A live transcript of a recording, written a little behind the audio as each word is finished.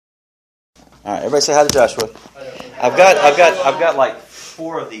All right, everybody say hi to Joshua. I've got like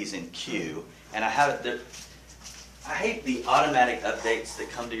 4 of these in queue, and I hate the automatic updates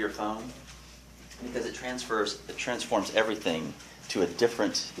that come to your phone because it transforms everything to a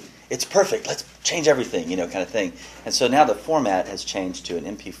different. It's perfect. Let's change everything, kind of thing. And so now the format has changed to an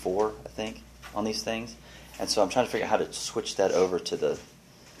MP4, I think, on these things. And so I'm trying to figure out how to switch that over to the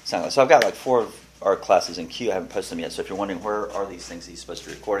sound. So I've got like 4 of our classes in queue. I haven't posted them yet. So if you're wondering where are these things he's supposed to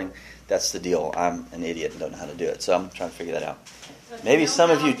be recording, that's the deal. I'm an idiot and don't know how to do it. So I'm trying to figure that out. Maybe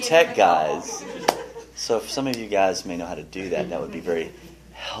some of you tech guys. So if some of you guys may know how to do that, that would be very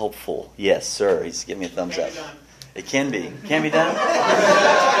helpful. Yes, sir. He's giving me a thumbs up. It can be. Can be done?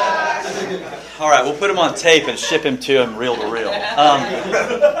 All right, we'll put him on tape and ship him to him reel to reel.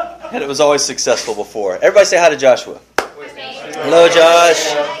 And it was always successful before. Everybody say hi to Joshua. Hello,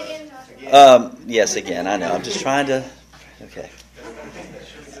 Josh. Yes, again, I know. I'm just trying to... Okay.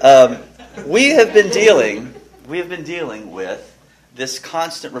 We have been dealing with this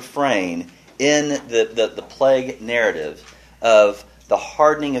constant refrain in the plague narrative of the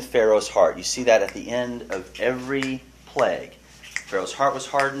hardening of Pharaoh's heart. You see that at the end of every plague. Pharaoh's heart was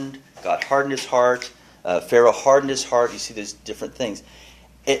hardened. God hardened his heart. Pharaoh hardened his heart. You see these different things.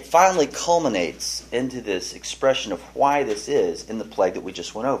 It finally culminates into this expression of why this is in the plague that we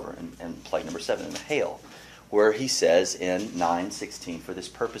just went over, in plague number 7, in the hail, where he says in 9:16, "For this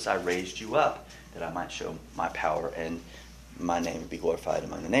purpose I raised you up, that I might show my power and my name would be glorified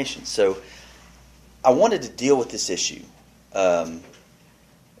among the nations." So I wanted to deal with this issue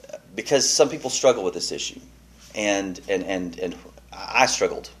because some people struggle with this issue, and I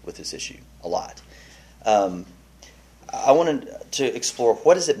struggled with this issue a lot. I wanted to explore,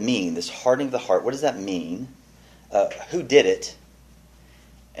 what does it mean, this hardening of the heart? What does that mean? Who did it?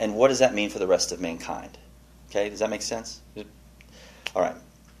 And what does that mean for the rest of mankind? Okay, does that make sense? All right.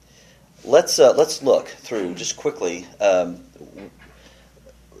 Let's look through just quickly the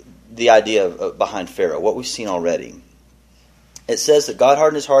idea behind Pharaoh, what we've seen already. It says that God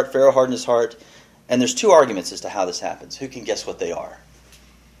hardened his heart, Pharaoh hardened his heart, and there's 2 arguments as to how this happens. Who can guess what they are?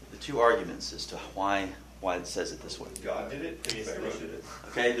 The 2 arguments as to why it says it this way. God did it, and Pharaoh did it.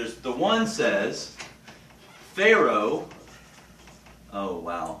 Okay, there's the one says Pharaoh. Oh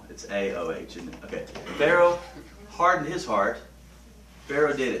wow, it's AOH, isn't it? Okay, Pharaoh hardened his heart.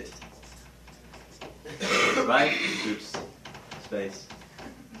 Pharaoh did it. Right? Oops. Space.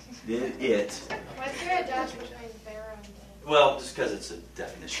 Did it. What's there a dash between Pharaoh and did? Well, just because it's a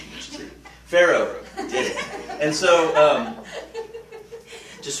definition. Pharaoh did it. And so,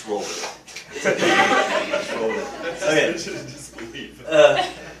 just roll with it. Just roll with it. Okay.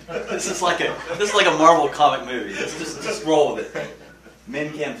 This is like a Marvel comic movie. Just roll with it.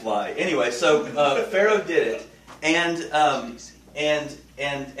 Men can fly. Anyway, so Pharaoh did it, and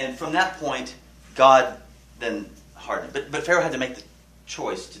from that point, God then hardened. But Pharaoh had to make the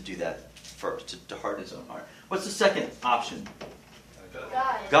choice to do that first, to harden his own heart. What's the second option?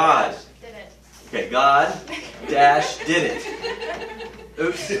 God did it. Okay, God dash did it.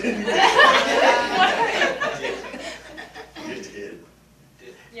 Oops.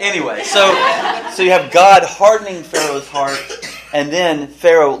 Anyway, so you have God hardening Pharaoh's heart, and then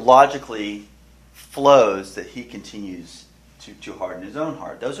Pharaoh logically flows that he continues to harden his own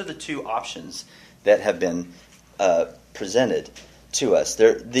heart. Those are the 2 options that have been presented to us.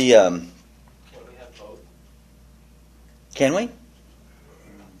 Can we have both? Can we? I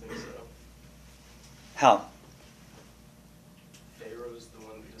think so. How? Pharaoh's the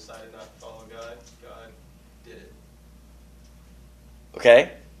one who decided not to follow God. God did it.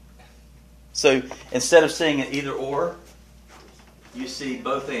 Okay. So instead of seeing it either or, you see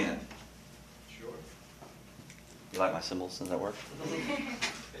both and. Sure. You like my symbols? Does that work?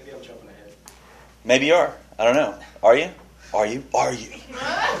 Maybe I'm jumping ahead. Maybe you are. I don't know. Are you? Are you? Are you?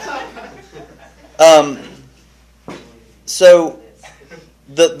 So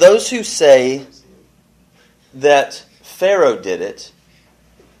those who say that Pharaoh did it,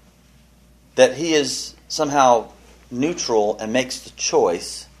 that he is somehow neutral and makes the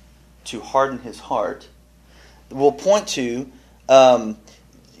choice to harden his heart, will point to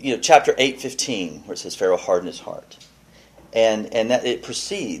chapter 8:15, where it says Pharaoh hardened his heart, and that it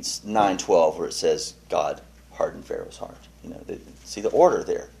precedes 9:12, where it says God hardened Pharaoh's heart. See the order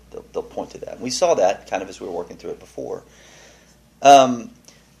there. They'll point to that. And we saw that kind of as we were working through it before.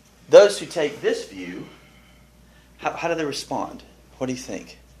 Those who take this view, how do they respond? What do you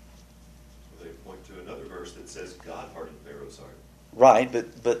think? Well, they point to another verse that says God hardened Pharaoh's heart. Right, but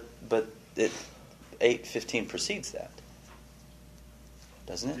 8:15 precedes that,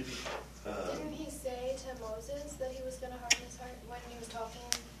 doesn't it? Didn't he say to Moses that he was going to harden his heart when he was talking?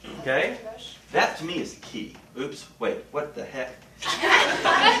 Okay. That to me is the key. Oops, wait, what the heck?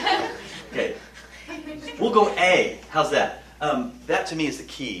 Okay, we'll go A. How's that? That to me is the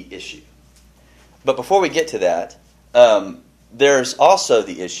key issue. But before we get to that, there's also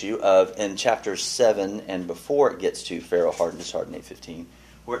the issue of, in chapter 7 and before it gets to Pharaoh hardened his heart in 8:15,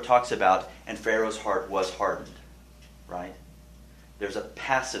 where it talks about, and Pharaoh's heart was hardened, right? There's a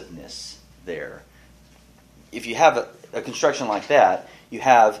passiveness there. If you have a construction like that, you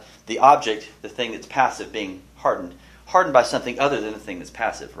have the object, the thing that's passive, being hardened by something other than the thing that's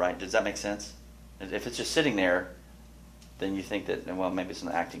passive, right? Does that make sense? If it's just sitting there, then you think that, well, maybe it's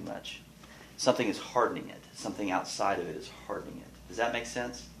not acting much. Something is hardening it. Something outside of it is hardening it. Does that make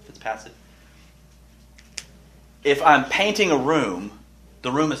sense if it's passive? If I'm painting a room,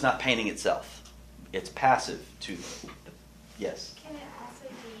 the room is not painting itself. It's passive to yes. Can it also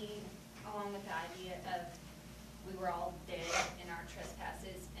be along with the idea of we were all dead in our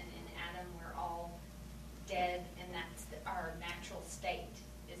trespasses, and in Adam we're all dead, and that's our natural state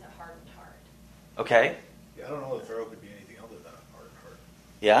is a hardened heart? Okay. Yeah, I don't know if Pharaoh could be anything other than a hardened heart.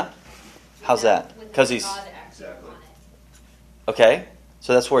 Yeah? How's that? Because he's... God acting Exactly. on it. Okay.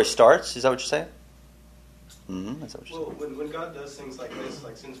 So that's where he starts? Is that what you're saying? Mm-hmm. That's what you're Well, saying. when God does things like this,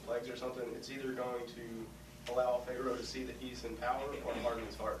 like sends plagues or something, it's either going to allow Pharaoh to see that he's in power or harden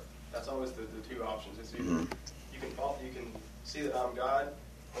his heart. That's always the two options. It's either you can see that I'm God,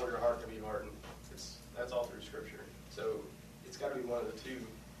 or your heart can be hardened. That's all through Scripture. So it's got to be one of the two.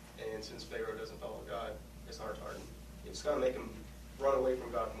 And since Pharaoh doesn't follow God, his heart's hardened. It's going to make him run away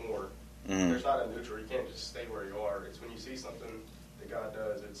from God more. There's not a neutral. You can't just stay where you are. It's when you see something that God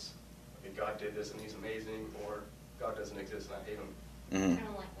does, it's, okay, God did this and he's amazing, or God doesn't exist and I hate him. Kind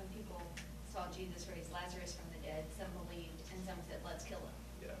of like when people saw Jesus raise Lazarus from the dead, some believed and some said, let's kill him.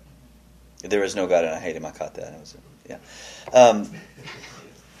 Yeah. There is no God and I hate him. I caught that. Yeah.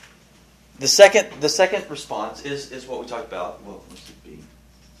 The second response is what we talked about. Well, let's just be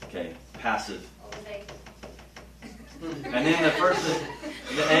okay. Passive. And then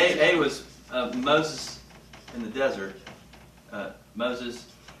the A was Moses in the desert. Moses,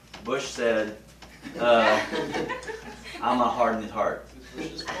 Bush said, I'm a hardened heart.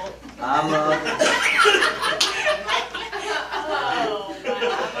 I'm a...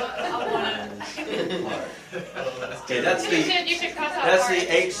 Okay, that's You should cross out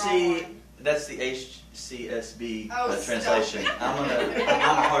that's the HCSB translation. I'm a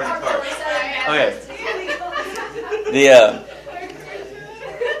hardened heart. Okay.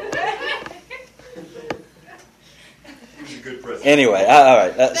 He's a good president. Anyway, all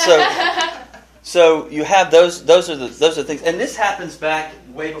right. So you have those are the things, and this happens back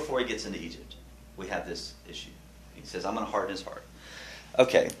way before he gets into Egypt. We have this issue. He says, "I'm going to harden his heart."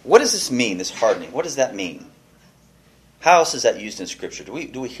 Okay, what does this mean? This hardening. What does that mean? How else is that used in Scripture? Do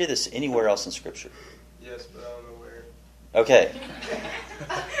we hear this anywhere else in Scripture? Yes, but I don't know where. Okay.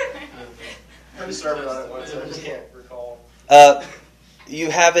 I just served on it once, I just can't recall.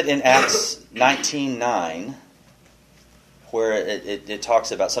 You have it in Acts 19:9, where it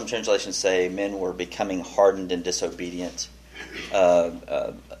talks about, some translations say men were becoming hardened and disobedient.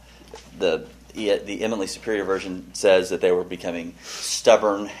 The eminently superior version says that they were becoming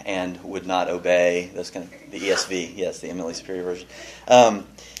stubborn and would not obey. Those kind of the ESV, yes, the eminently superior version.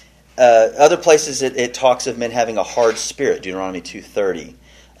 Other places it talks of men having a hard spirit. Deuteronomy 2:30,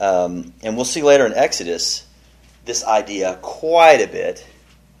 and we'll see later in Exodus this idea quite a bit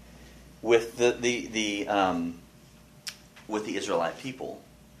with the Israelite people.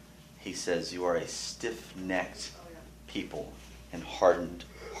 He says, "You are a stiff-necked people and hardened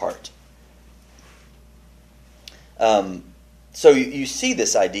heart." So you see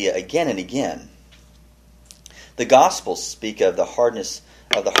this idea again and again. The Gospels speak of the hardness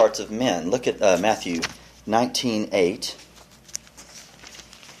of the hearts of men. Look at Matthew 19:8.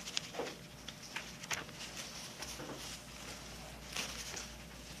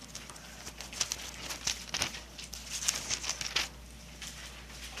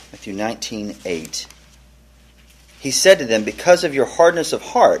 Matthew 19:8. He said to them, "Because of your hardness of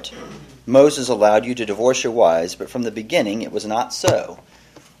heart, Moses allowed you to divorce your wives, but from the beginning it was not so."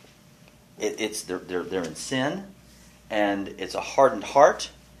 They're in sin, and it's a hardened heart,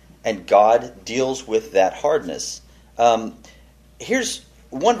 and God deals with that hardness. Here's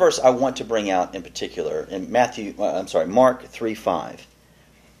one verse I want to bring out in particular in Mark 3:5.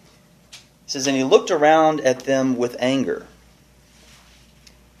 It says, "And he looked around at them with anger."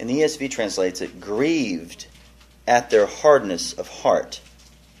 And the ESV translates it, "grieved at their hardness of heart,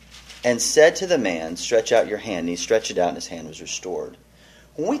 and said to the man, 'Stretch out your hand.' And he stretched it out, and his hand was restored."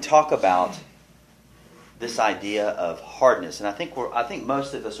 When we talk about this idea of hardness, and I think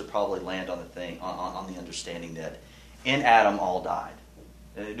most of us would probably land on the understanding that in Adam all died.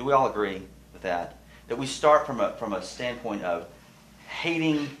 Do we all agree with that? That we start from a standpoint of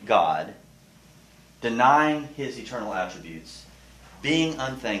hating God, denying His eternal attributes, being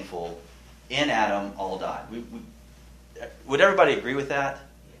unthankful. In Adam all died. Would everybody agree with that?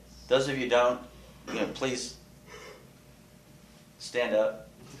 Yes. Those of you who don't, please stand up.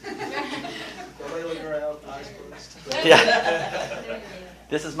 Nobody looking around, eyes closed. Yeah.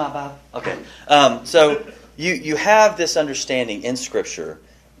 This is my Bible. Okay. So you have this understanding in Scripture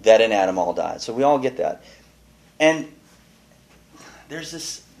that in Adam all died. So we all get that. And there's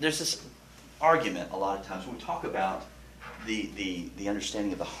this argument a lot of times when we talk about the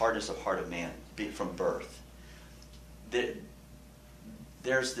understanding of the hardness of heart of man from birth.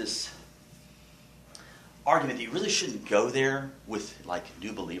 There's this argument that you really shouldn't go there with like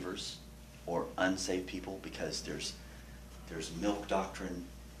new believers or unsaved people because there's milk doctrine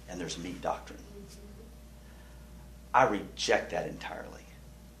and there's meat doctrine. I reject that entirely.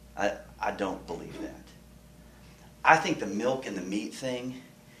 I don't believe that. I think the milk and the meat thing,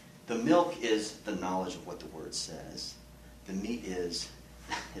 the milk is the knowledge of what the Word says. The meat is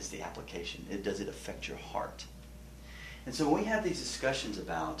the application. Does it affect your heart? And so when we have these discussions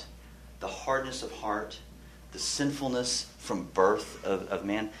about the hardness of heart, the sinfulness from birth of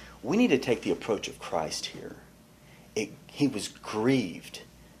man, we need to take the approach of Christ here. He was grieved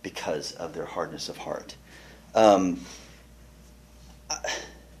because of their hardness of heart.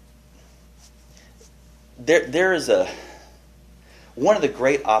 There is one of the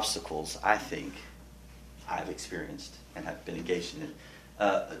great obstacles, I think, I've experienced and have been engaged in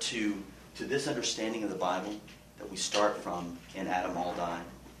to this understanding of the Bible that we start from in Adam all died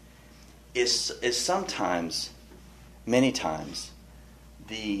is sometimes, many times,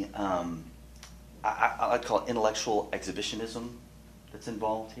 the I'd call it intellectual exhibitionism that's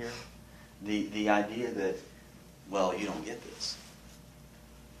involved here. The idea that, well, you don't get this.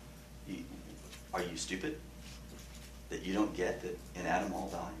 Are you stupid? That you don't get that in Adam all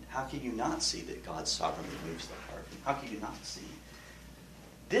died? How can you not see that God sovereignly moves the heart? How can you not see?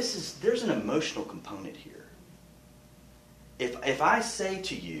 There's an emotional component here. If I say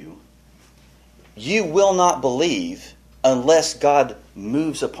to you, you will not believe unless God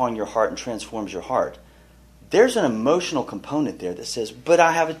moves upon your heart and transforms your heart, there's an emotional component there that says, but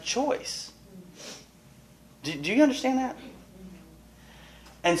I have a choice. Do you understand that?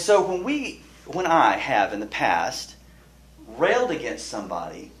 And so when I have in the past railed against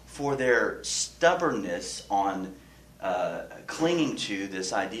somebody for their stubbornness on clinging to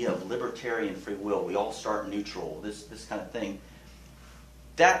this idea of libertarian free will, we all start neutral, this kind of thing,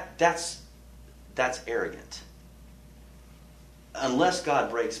 that's arrogant. Unless God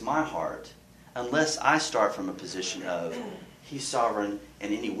breaks my heart, unless I start from a position of He's sovereign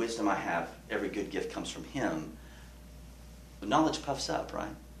and any wisdom I have, every good gift comes from Him, the knowledge puffs up,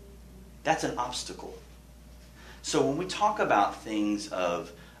 right? That's an obstacle. So when we talk about things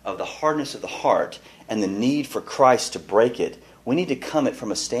of the hardness of the heart and the need for Christ to break it, we need to come at it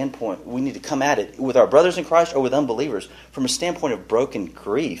from a standpoint, we need to come at it with our brothers in Christ or with unbelievers from a standpoint of broken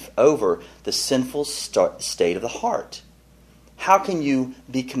grief over the sinful state of the heart. How can you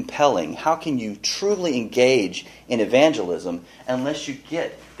be compelling? How can you truly engage in evangelism unless you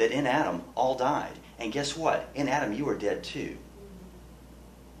get that in Adam all died? And guess what? In Adam you were dead too.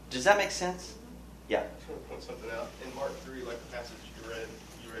 Does that make sense? Yeah. I just want to point something out. In Mark 3, like the passage you read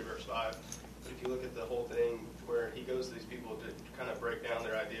verse 5, but if you look at the whole thing where he goes to these people to kind of break down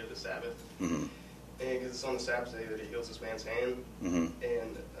their idea of the Sabbath, Mm-hmm. and because it's on the Sabbath day that he heals this man's hand, Mm-hmm.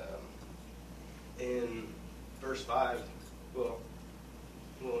 and in verse 5, well,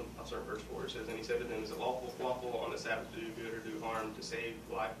 I'll start verse 4. It says, and he said to them, is it lawful on the Sabbath to do good or do harm, to save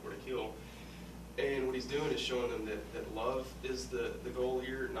life or to kill? And what he's doing is showing them that love is the goal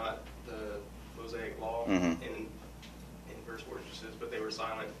here, not the Mosaic law. Mm-hmm. And in verse 4 it just says, but they were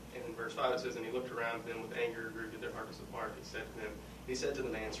silent. And in verse 5 it says, and he looked around at them with anger, grieved at their hardness of heart. He said to the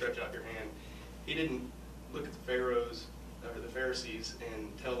man, stretch out your hand. He didn't look at the Pharaohs or the Pharisees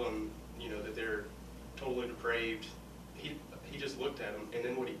and tell them, that they're totally depraved. He just looked at them, and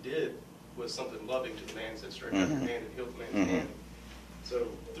then what he did was something loving to the man. Said, stretch out your hand, and healed the man's Mm-hmm. hand. So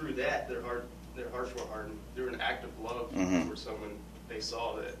through that, their hearts were hardened. Through an act of love Mm-hmm. towards someone, they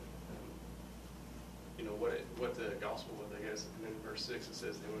saw that, what the gospel was, I guess. And then in verse 6 it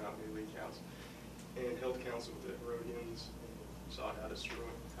says they went out and made counsel and held counsel with the Herodians and sought how to destroy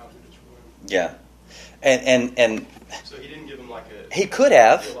him. Yeah. And So he didn't give them like a he could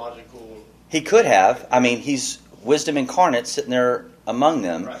have. theological. He could have. I mean, he's wisdom incarnate sitting there among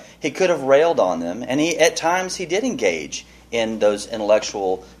them. Right. He could have railed on them, and at times he did engage in those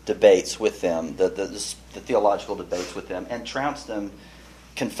intellectual debates with them, the theological debates with them, and trounced them,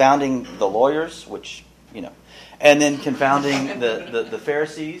 confounding the lawyers, which, and then confounding the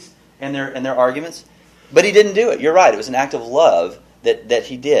Pharisees and their arguments. But he didn't do it. You're right. It was an act of love that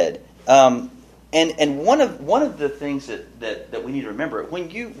he did. And one of the things that we need to remember,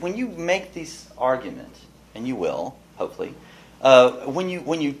 when you make these arguments, and you will, hopefully, when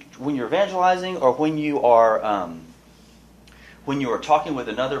you're evangelizing, or when you are talking with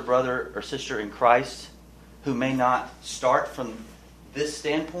another brother or sister in Christ who may not start from this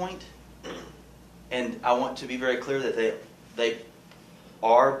standpoint, and I want to be very clear that they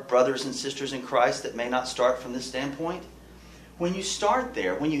are brothers and sisters in Christ that may not start from this standpoint. When you start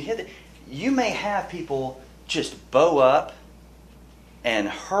there, when you hit it, you may have people just bow up and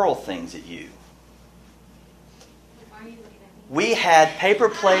hurl things at you. Why are you looking at me? We had paper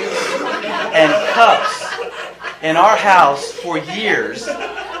plates and cups in our house for years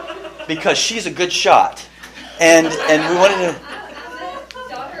because she's a good shot. And we wanted to...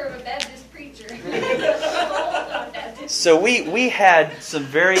 Daughter of a Baptist preacher. So we had some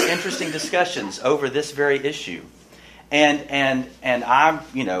very interesting discussions over this very issue. And I'm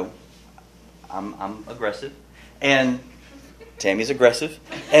aggressive, and Tammy's aggressive,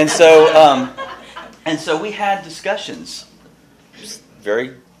 and so we had discussions,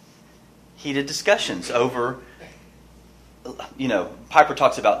 very heated discussions over. Piper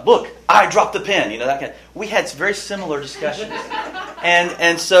talks about, look, I dropped the pen. That kind. We had very similar discussions,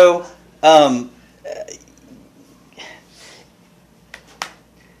 and so well,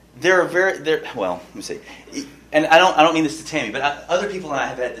 let me see. And I don't mean this to Tammy, but other people and I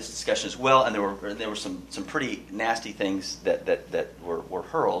have had this discussion as well, and there were some pretty nasty things that were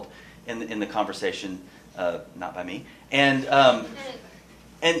hurled in the conversation, not by me. And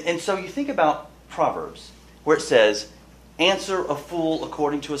so you think about Proverbs, where it says, "Answer a fool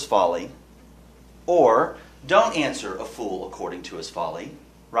according to his folly," or "Don't answer a fool according to his folly."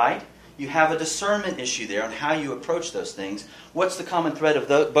 Right? You have a discernment issue there on how you approach those things. What's the common thread of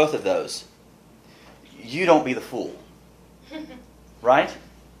both of those? You don't be the fool. Right?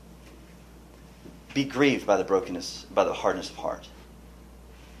 Be grieved by the hardness of heart.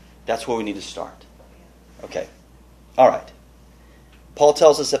 That's where we need to start. Okay. All right. Paul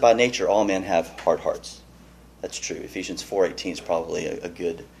tells us that by nature all men have hard hearts. That's true. Ephesians 4:18 is probably a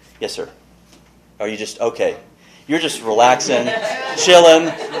good... Yes, sir. Are you just... Okay. You're just relaxing, chilling,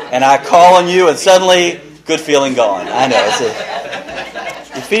 and I call on you, and suddenly, good feeling gone. I know.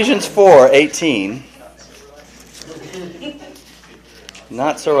 Ephesians 4:18.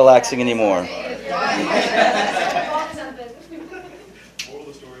 Not so relaxing anymore. Moral of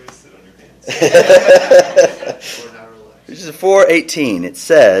the story is sit on your hands. This is 4:18. It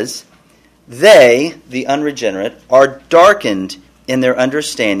says, "They, the unregenerate, are darkened in their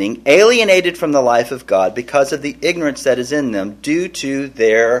understanding, alienated from the life of God because of the ignorance that is in them due to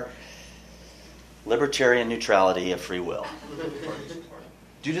their libertarian neutrality of free will."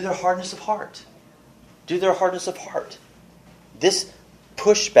 Due to their hardness of heart. Due to their hardness of heart. This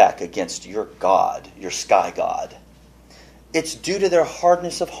pushback against your God, your sky God, it's due to their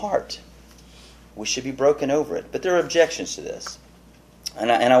hardness of heart. We should be broken over it. But there are objections to this.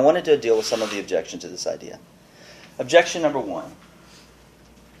 And I wanted to deal with some of the objections to this idea. Objection number one.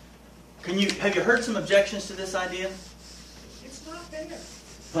 Have you heard some objections to this idea? It's not fair.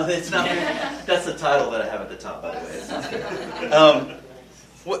 Well, it's not fair. That's the title that I have at the top, by the way. It's not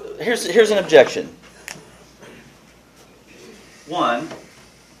fair. Here's an objection. One,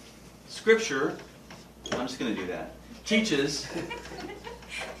 Scripture, I'm just going to do that, teaches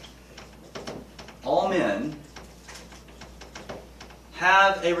all men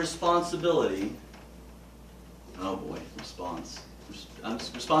have a responsibility,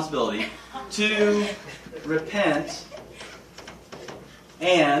 responsibility to repent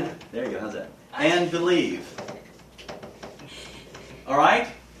and, there you go, how's that? And believe. All right?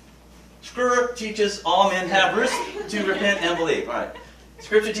 Scripture teaches all men have to repent and believe. All right.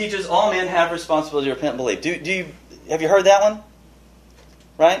 Scripture teaches all men have responsibility to repent and believe. Have you heard that one?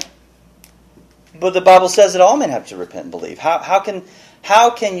 Right? But the Bible says that all men have to repent and believe. How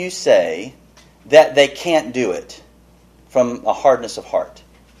can you say that they can't do it from a hardness of heart?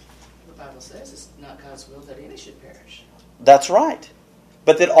 The Bible says it's not God's will that any should perish. That's right.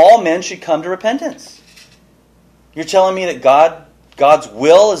 But that all men should come to repentance. You're telling me that God's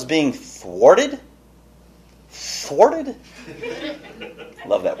will is being thwarted? Thwarted?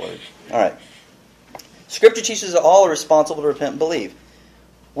 Love that word. All right. Scripture teaches that all are responsible to repent and believe.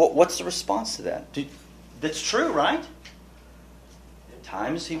 What's the response to that? That's true, right? At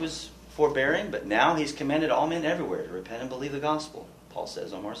times he was forbearing, but now he's commanded all men everywhere to repent and believe the gospel, Paul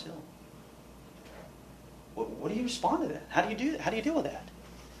says on Mars Hill. What do you respond to that? How do you do that? How do you deal with that?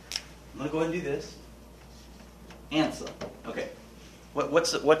 I'm going to go ahead and do this. Answer. Okay.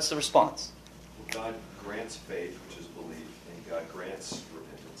 What's the response? Well, God grants faith, which is belief, and God grants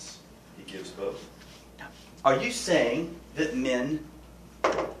repentance. He gives both. Are you saying that men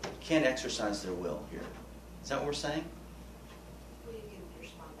can't exercise their will here? Is that what we're saying? Well, you can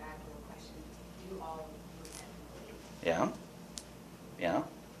respond back to the question. Do all repent and believe? Yeah.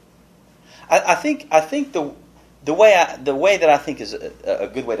 I think the way that I think is a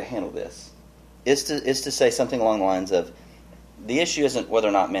good way to handle this is to say something along the lines of, the issue isn't whether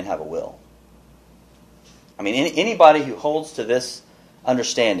or not men have a will. I mean, anybody who holds to this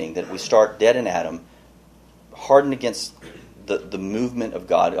understanding that we start dead in Adam, hardened against the movement of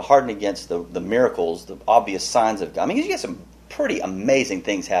God, hardened against the miracles, the obvious signs of God. I mean, you get some pretty amazing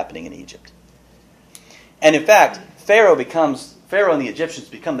things happening in Egypt. And in fact, Pharaoh and the Egyptians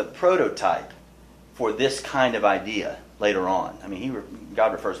become the prototype for this kind of idea later on. I mean,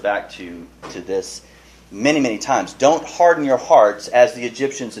 God refers back to this many, many times. Don't harden your hearts as the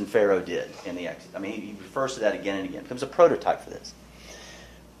Egyptians and Pharaoh did in the Exodus. I mean, he refers to that again and again. It becomes a prototype for this.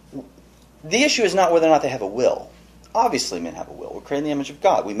 The issue is not whether or not they have a will. Obviously, men have a will. We're created in the image of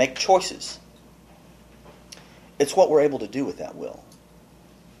God. We make choices. It's what we're able to do with that will.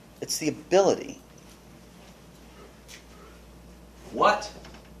 It's the ability. What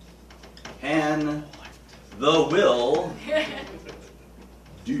can the will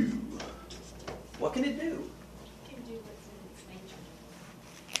do? What can it do? It can do what's in its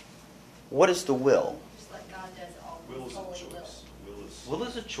nature. What is the will? Just like God does all Will his is a holy will. choice. Will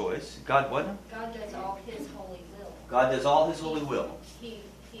is a choice. God what? God does all his holy will. God does all his holy will. He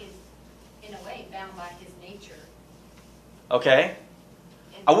is, in a way, bound by his nature. Okay.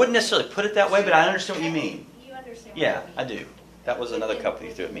 And I wouldn't necessarily put it that way, but I understand what you mean. You understand Yeah, what I do. That was another Within- couple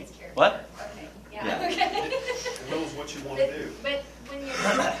you threw at me. within his character. What? Okay. Yeah. Yeah. Okay. The will is what you want to do. But when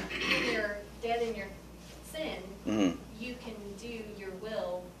you're dead in your sin, Mm-hmm. you can do your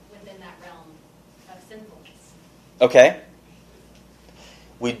will within that realm of sinfulness. Okay.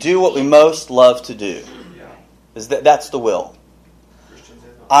 We do what we most love to do. Yeah. That's the will. Christians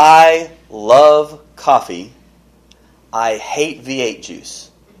and not. I love coffee. I hate V8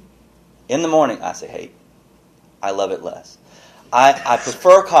 juice. In the morning, I say hate. I love it less. I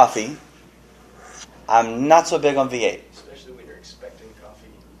prefer coffee. I'm not so big on V8. Especially when you're expecting coffee,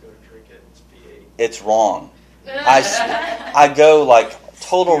 you go to drink it, it's V8. It's wrong. I go like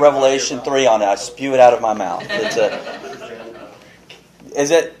total Revelation 3 on it. I spew it out of my mouth.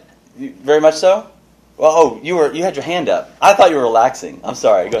 Is it very much so? Well, you had your hand up. I thought you were relaxing. I'm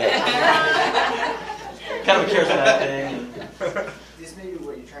sorry. Go ahead. Kind of a charismatic thing. This may be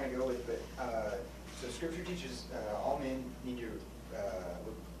what you're trying to go with, but so Scripture teaches all men need to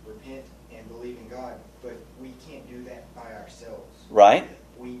repent and believe in God, but we can't do that by ourselves. Right.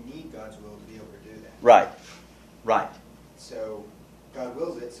 We need God's will to be able to do that. Right. Right. So God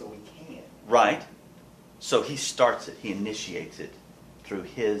wills it, so we can. Right. So he starts it. He initiates it through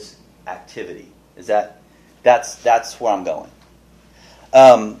his activity. That's where I'm going.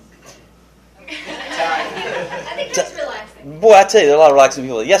 I think that's relaxing. Boy, I tell you, there are a lot of relaxing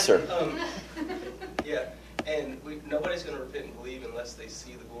people. Yes, sir. Yeah, and nobody's going to repent and believe unless they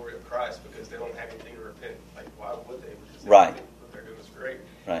see the glory of Christ, because they don't have anything to repent. Like, why would they? Because they Right. think what they're doing is great.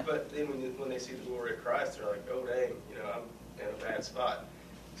 Right. But then when they see the glory of Christ, they're like, oh, dang, I'm in a bad spot.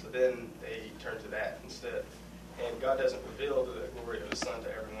 So then they turn to that instead. And God doesn't reveal the glory of his Son to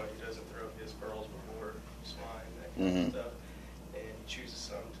everyone. He doesn't throw his pearls before swine, that kind of stuff. And he chooses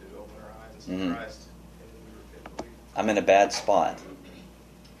some to open our eyes and see Christ, and then we repent and believe. I'm in a bad spot.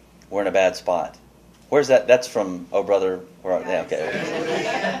 We're in a bad spot. Where's that? That's from Oh Brother. Yeah,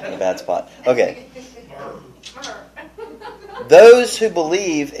 okay. In a bad spot. Okay. Those who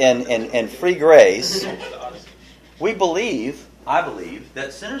believe in free grace, I believe,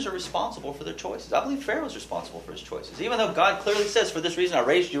 that sinners are responsible for their choices. I believe Pharaoh's responsible for his choices. Even though God clearly says, for this reason I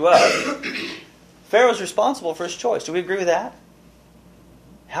raised you up, Pharaoh's responsible for his choice. Do we agree with that?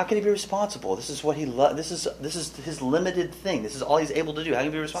 How can he be responsible? This is what he this is his limited thing. This is all he's able to do. How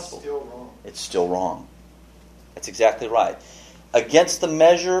can he be responsible? It's still wrong. It's still wrong. That's exactly right. Against the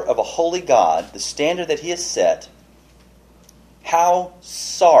measure of a holy God, the standard that he has set, how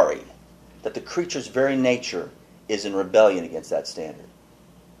sorry that the creature's very nature is in rebellion against that standard.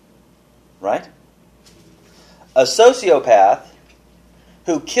 Right? A sociopath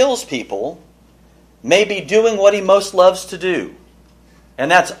who kills people may be doing what he most loves to do. And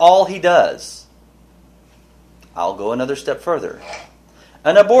that's all he does. I'll go another step further.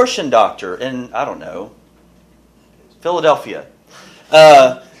 an abortion doctor in, I don't know, Philadelphia,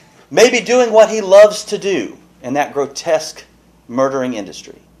 maybe doing what he loves to do in that grotesque murdering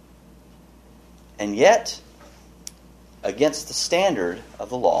industry. And yet, against the standard of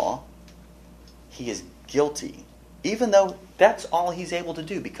the law, he is guilty, even though that's all he's able to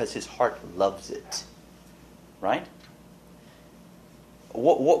do because his heart loves it. Right?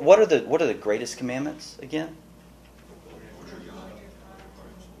 What are the greatest commandments again?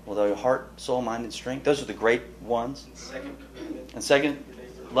 Well, the heart, soul, mind, and strength. Those are the great ones. And second,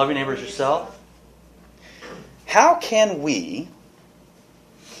 love your neighbor as yourself. How can we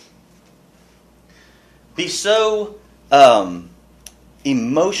be so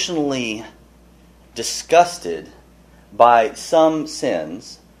emotionally disgusted by some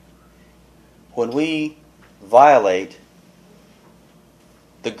sins when we violate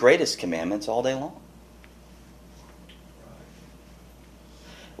the greatest commandments all day long?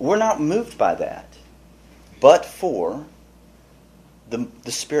 We're not moved by that, but for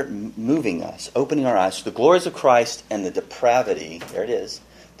the Spirit moving us, opening our eyes to the glories of Christ and the depravity, there it is,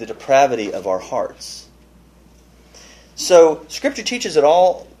 the depravity of our hearts. So, Scripture teaches that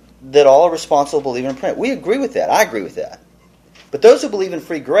all are responsible believe and repent. We agree with that. I agree with that. But those who believe in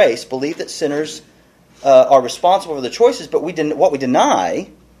free grace believe that sinners are responsible for the choices, but what we deny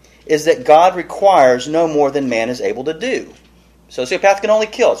is that God requires no more than man is able to do. Sociopath can only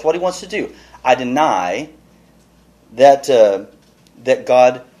kill. It's what he wants to do. I deny that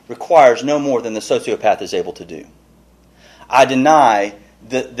God requires no more than the sociopath is able to do. I deny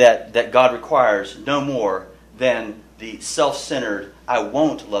that God requires no more than the self-centered, I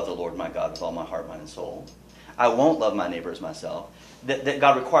won't love the Lord my God with all my heart, mind, and soul. I won't love my neighbor as myself. That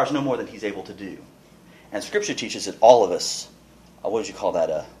God requires no more than he's able to do. And Scripture teaches that all of us, what would you call that,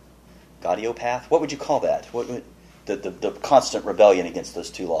 a godiopath? What would you call that? The constant rebellion against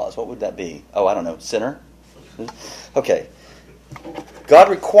those two laws. What would that be? Oh, I don't know. Sinner? Okay. God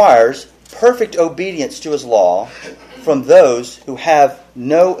requires perfect obedience to his law from those who have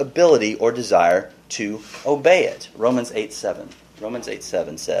no ability or desire to obey it. Romans 8:7. Romans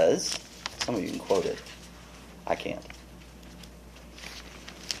 8:7 says, some of you can quote it. I can't.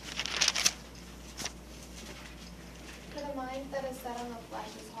 For the mind that is set on the flesh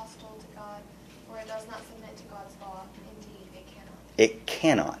is hostile to God, for it does not submit to God's law. Indeed, it cannot. It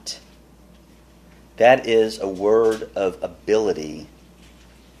cannot. That is a word of ability,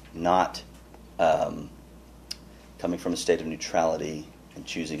 not coming from a state of neutrality and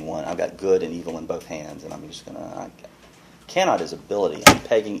choosing one. I've got good and evil in both hands, and I'm just going to... Cannot is ability. I'm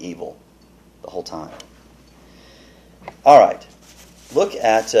pegging evil the whole time. All right. Look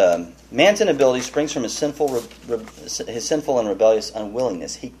at man's inability springs from his sinful and rebellious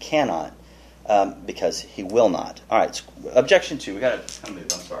unwillingness. He cannot because he will not. All right. Objection 2. We got to move.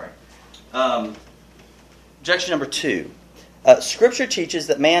 I'm sorry. Objection number 2. Scripture teaches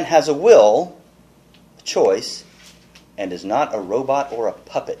that man has a will, a choice, and is not a robot or a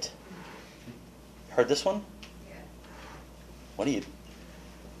puppet. Heard this one? Yeah. What do you...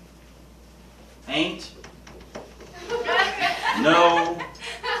 Ain't no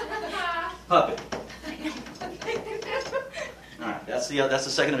puppet. All right, that's the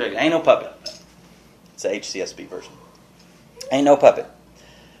second objection. Ain't no puppet. It's the HCSB version. Ain't no puppet.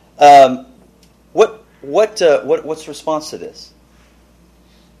 What's the response to this?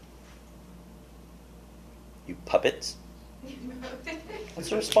 You puppets? What's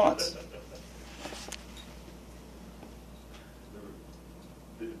the response?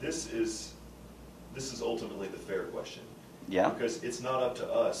 This is ultimately the fair question. Yeah. Because it's not up to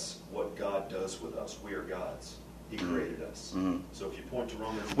us what God does with us. We are God's. He created us. Mm-hmm. So if you point to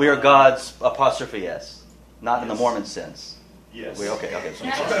Romans... We are God's apostrophe S, not in the Yes. Mormon sense. Yes. Okay.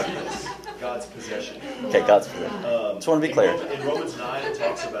 Yes. God's possession. Okay, God's possession. Just want to be clear. In Romans 9, it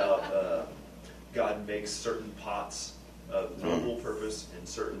talks about God makes certain pots of noble purpose and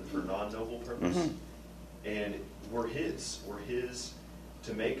certain for non-noble purpose. Mm-hmm. And we're His. We're His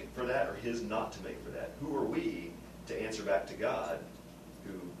to make for that or His not to make for that. Who are we to answer back to God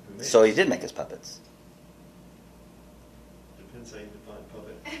who made So us? he did make us puppets. Depends how you define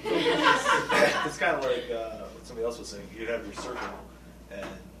puppet. It's kind of like what somebody else was saying. You have your circle, and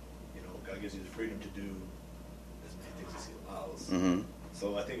God gives you the freedom to do as many things as He allows. Mm-hmm.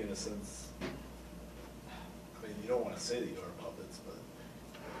 So I think, in a sense, I mean, you don't want to say that you are puppets, but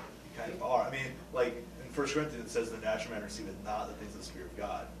you kind of are. I mean, like in 1 Corinthians, it says, "The natural man receiveth not the things of the Spirit of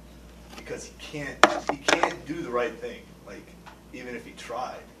God," because he can't do the right thing. Like even if he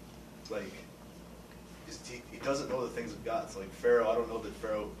tried, like. He doesn't know the things of God. It's like Pharaoh. I don't know that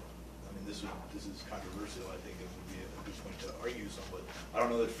Pharaoh. I mean, this is controversial. I think it would be who's going to argue some, but I don't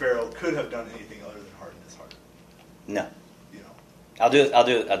know that Pharaoh could have done anything other than harden his heart. No. You know. I'll do it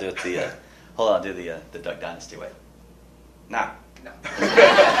the hold on, I'll do the Duck Dynasty way. Nah. No.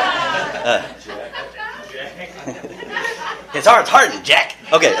 His heart's hardened, Jack.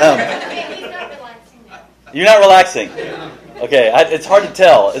 Okay. He's not relaxing now. You're not relaxing. Okay, it's hard to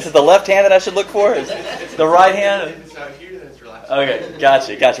tell. Is it the left hand that I should look for? Is it the right hand? It's not here, then it's relaxing. Okay,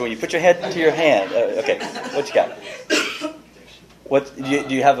 gotcha. When you put your head to your hand. Okay, what you got? What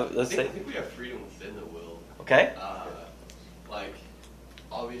do you have? Let's I say. think we have freedom within the will. Okay. Like,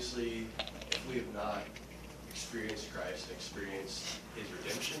 obviously, if we have not experienced Christ, experienced His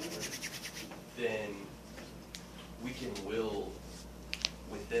redemption, then we can will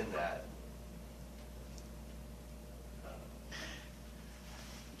within that.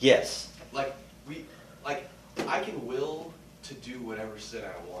 Yes. I can will to do whatever sin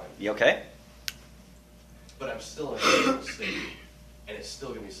I want, You okay? but I'm still in a sinful state, and it's still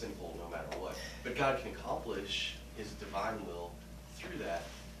going to be sinful no matter what. But God can accomplish His divine will through that.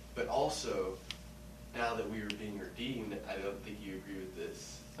 But also, now that we are being redeemed, I don't think you agree with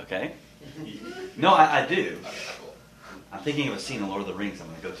this. Okay. You agree? No, I do. Okay, cool. I'm thinking of a scene in Lord of the Rings I'm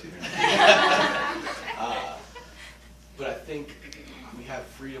going to go to here. But I think we have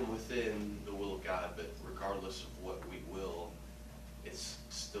freedom within the will of God, but regardless of what we will, it's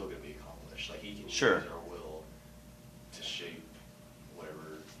still going to be accomplished. Like, He can Sure. use our will to shape whatever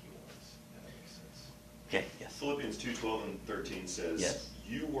He wants. If that makes sense. Okay. Yes. Philippians 2:12 and 13 says, Yes.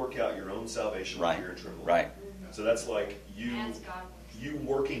 you work out your own salvation Right. with fear and trembling. Right. So that's like As God you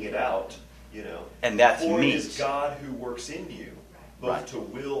working it out, And that's For meat. it is God who works in you, both Right. to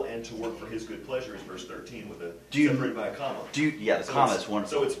will and to work for His good pleasure, is verse 13 with a Do you- separated by a comma. The comma is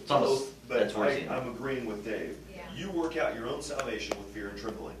wonderful. So it's almost, both, but that's worth seeing. I'm agreeing with Dave. Yeah. You work out your own salvation with fear and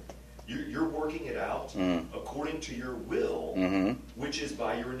trembling. You're working it out Mm. according to your will, Mm-hmm. which is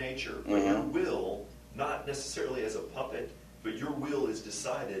by your nature. But your will, not necessarily as a puppet, but your will is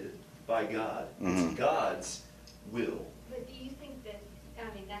decided by God. Mhm. It's God's will. But do you think that,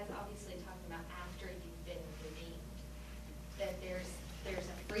 that's obviously talking about after you've been redeemed, that there's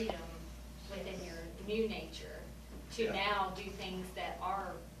a freedom within your new nature to Yeah. now do things that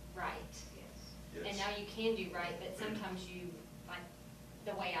are right. Yes. And now you can do right, but sometimes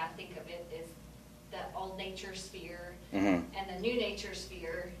the way I think of it is the old nature sphere Mm-hmm. and the new nature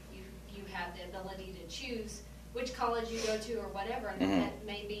sphere. You have the ability to choose which college you go to or whatever, and Mhm. that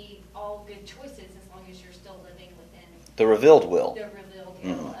may be all good choices as long as you're still living within The revealed will. the revealed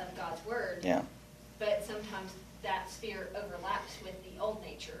will Mhm. of God's word. Yeah. But sometimes that sphere overlaps with the old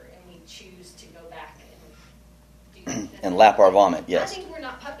nature, and we choose to go back and do And lap our vomit. Yes. I think we're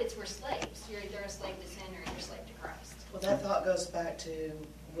not puppets, we're slaves. You're either a slave to sin or you're a slave to Christ. Well, that thought goes back to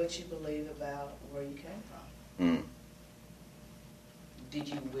what you believe about where you came from. Mm. Did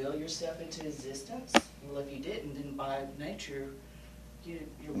you will yourself into existence? Well, if you didn't, then by nature, your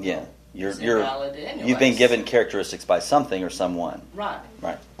will Yeah. is invalid anyways. You've been given characteristics by something or someone. Right.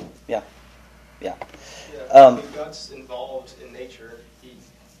 Right. Yeah. Yeah. Yeah, God's involved in nature. He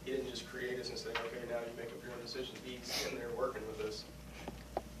didn't just create us and say, okay, now you make up your own decisions. He's in there working with us.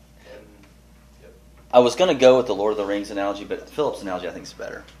 And, yep. I was going to go with the Lord of the Rings analogy, but Philip's analogy I think is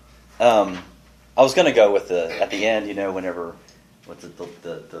better. I was going to go with at the end, whenever what's it,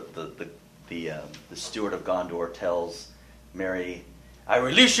 the steward of Gondor tells Merry, I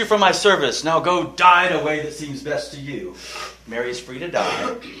release you from my service. Now go die in a way that seems best to you. Merry is free to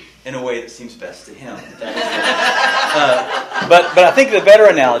die in a way that seems best to him. But I think the better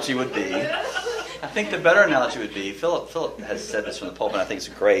analogy would be. Philip has said this from the pulpit, and I think it's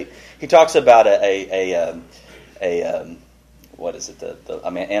great. He talks about what is it? The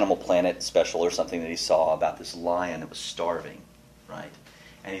Animal Planet special or something that he saw about this lion that was starving, right?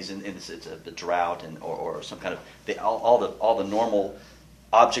 And he's in it's a drought or some kind of all the normal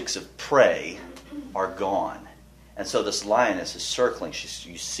objects of prey are gone, and so this lioness is circling.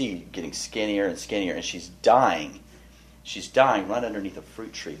 You see getting skinnier and skinnier, and she's dying. She's dying right underneath a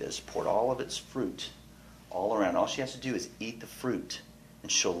fruit tree that has poured all of its fruit all around. All she has to do is eat the fruit,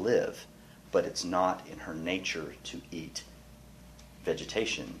 and she'll live. But it's not in her nature to eat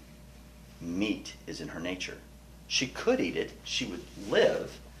vegetation. Meat is in her nature. She could eat it. She would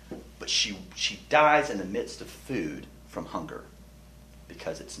live, but she dies in the midst of food from hunger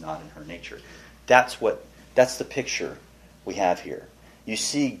because it's not in her nature. That's the picture we have here. You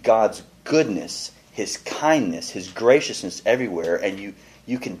see God's goodness, His kindness, His graciousness everywhere, and you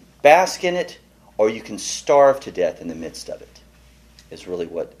can bask in it or you can starve to death in the midst of it, is really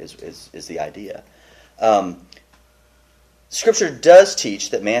what is the idea. Scripture does teach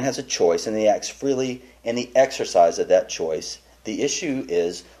that man has a choice and he acts freely in the exercise of that choice. The issue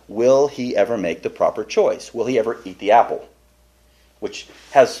is, will he ever make the proper choice? Will he ever eat the apple? Which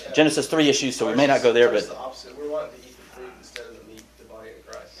has Genesis 3 issues, so we may not go there. Ours But is the opposite. We're wanting to eat the fruit instead of the meat, the body of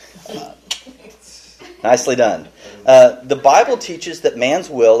Christ. Nicely done. The Bible teaches that man's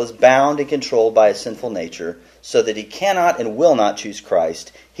will is bound and controlled by a sinful nature, so that he cannot and will not choose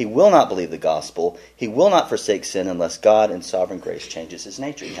Christ. He will not believe the gospel. He will not forsake sin unless God in sovereign grace changes his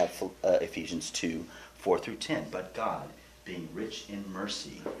nature. You have Ephesians 2, 4 through 10. But God, being rich in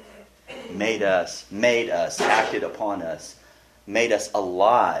mercy, made us, acted upon us, made us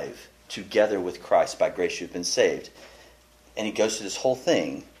alive together with Christ. By grace you've been saved. And he goes through this whole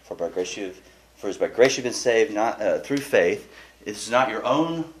thing. For by grace you've been saved, not through faith. It's not your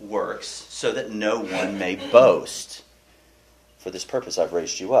own works, so that no one may boast. For this purpose I've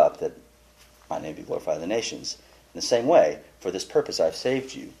raised you up, that my name be glorified in the nations. In the same way, for this purpose I've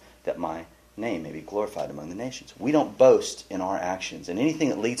saved you, that my name may be glorified among the nations. We don't boast in our actions. And anything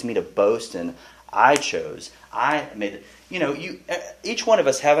that leads me to boast in, I chose, I made it. Each one of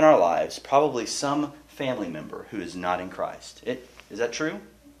us have in our lives probably some family member who is not in Christ. Is that true?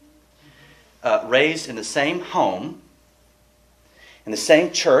 Raised in the same home, in the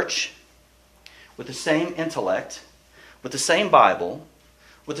same church, with the same intellect, with the same Bible,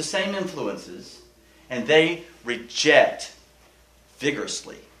 with the same influences, and they reject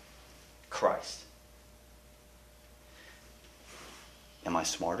vigorously Christ. Am I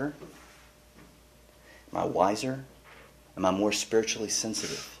smarter? Am I wiser? Am I more spiritually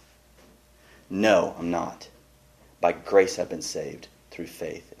sensitive? No, I'm not. By grace I've been saved through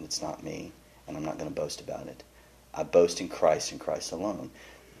faith, and it's not me, and I'm not going to boast about it. I boast in Christ and Christ alone.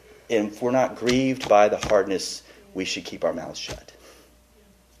 And if we're not grieved by the hardness, we should keep our mouths shut.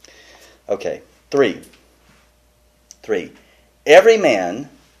 Okay, 3. Every man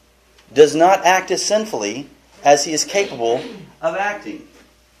does not act as sinfully as he is capable of acting.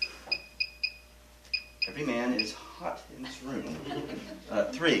 Every man is hot in this room.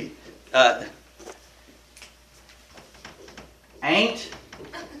 3. Ain't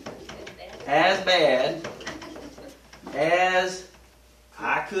as bad as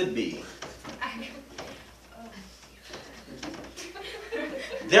I could be.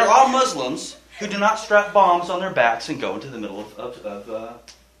 There are Muslims who do not strap bombs on their backs and go into the middle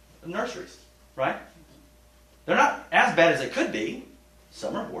of nurseries, right? They're not as bad as they could be.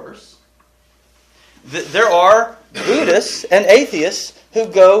 Some are worse. There are Buddhists and atheists who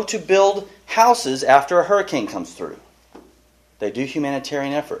go to build houses after a hurricane comes through. They do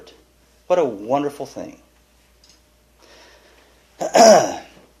humanitarian effort. What a wonderful thing.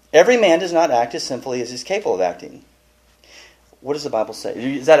 Every man does not act as sinfully as he's capable of acting. What does the Bible say?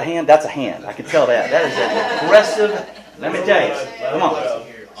 Is that a hand? That's a hand. I can tell that. That is an aggressive. Let me tell you. Come on.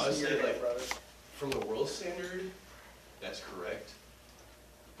 Honestly, from the world standard, that's correct.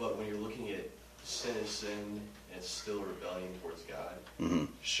 But when you're looking at sin is sin, and it's still rebellion towards God,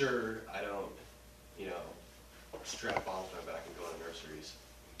 sure, I don't, strap bombs on my back and go to nurseries.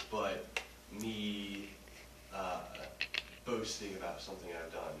 But me boasting about something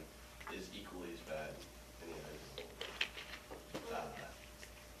I've done is equally as bad in the other.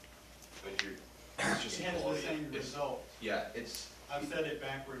 It's just It has the same result. Yeah, it's. I've said it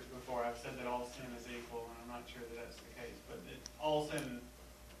backwards before. I've said that all sin is equal, and I'm not sure that that's the case. But all sin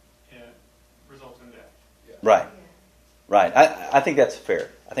results in death. Yeah. Right. I think that's fair.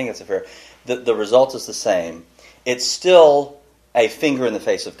 The result is the same. It's still a finger in the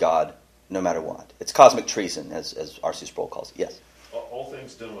face of God, no matter what. It's cosmic treason, as R.C. Sproul calls it. Yes? All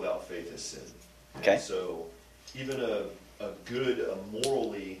things done without faith is sin. Okay. And so even a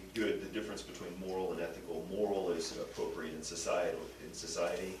morally good, the difference between moral and ethical, moral is appropriate in society.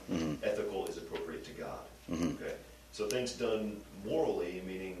 Mm-hmm. Ethical is appropriate to God. Mm-hmm. Okay. So things done morally,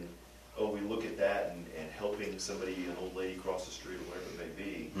 meaning, we look at that and helping somebody, an old lady cross the street or whatever it may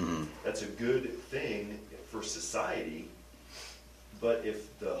be, that's a good thing for society. But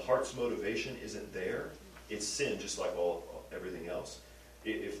if the heart's motivation isn't there, it's sin, just like everything else.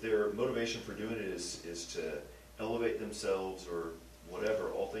 If their motivation for doing it is to elevate themselves or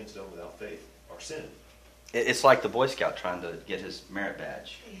whatever, all things done without faith are sin. It's like the Boy Scout trying to get his merit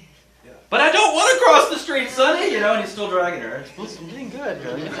badge. Yeah. But I don't want to cross the street, Sonny, and he's still dragging her. I'm doing good.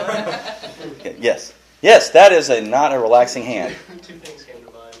 Okay, yes, that is not a relaxing hand. Two things came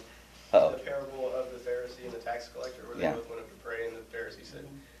to mind. Uh-oh. The parable of the Pharisee and the tax collector, where they both went up to pray, and the Pharisee said,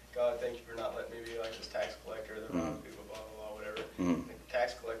 "God, thank you for not letting me be like this tax collector, the wrong people, blah, blah, blah, whatever." And the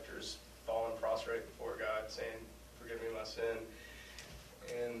tax collector's falling prostrate before God, saying, "Forgive me my sin."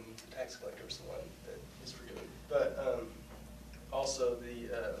 And the tax collector was the one that is forgiven. But Also,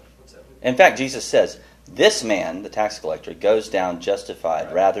 what's that? In fact, Jesus says, this man, the tax collector, goes down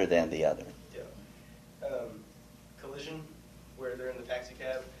justified rather than the other. Yeah. Collision, where they're in the taxi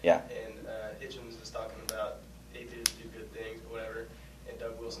cab. Yeah. And Hitchens is talking about atheists do good things or whatever. And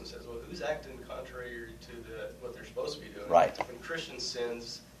Doug Wilson says, well, who's acting contrary to what they're supposed to be doing? Right. When Christians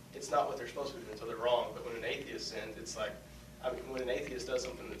sins, it's not what they're supposed to be doing, so they're wrong. But when an atheist sins, it's like, when an atheist does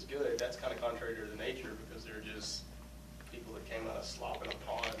something that's good, that's kind of contrary to their nature because they're just people that came out of slop in a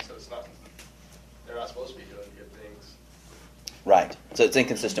pond. So they're not supposed to be doing good things. Right. So it's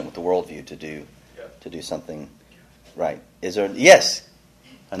inconsistent with the worldview to do something right. Is there? Yes.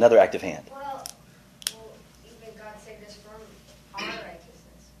 Another active hand. Well, even God saved us from our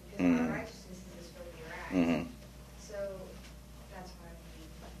righteousness, because our righteousness is as filthy rags. Mm-hmm. So that's why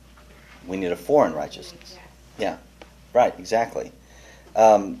We need a foreign righteousness. Yeah. Yeah. Right. Exactly.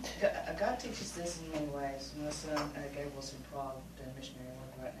 God teaches this in many ways. My son Gabriel's in Prague doing missionary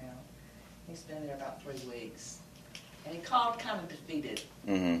work right now. He's been there about 3 weeks. And he called kind of defeated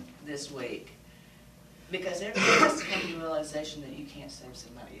this week. Because everybody has to come to the realization that you can't save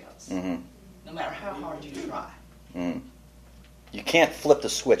somebody else. Mm-hmm. No matter how hard you try. Mm. You can't flip the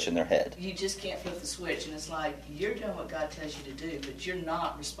switch in their head. You just can't flip the switch. And it's like, you're doing what God tells you to do, but you're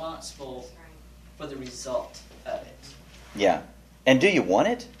not responsible for the result of it. Yeah. And do you want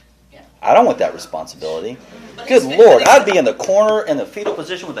it? Yeah. I don't want that responsibility. But Good Lord, I'd be in the corner in the fetal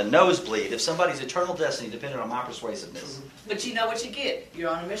position with a nosebleed if somebody's eternal destiny depended on my persuasiveness. But you know what you get. You're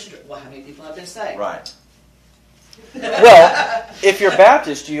on a mission trip. Well, how many people have been saved? Right. Well, if you're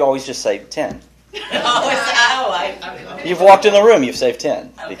Baptist, you always just say 10. You've walked in the room, you've saved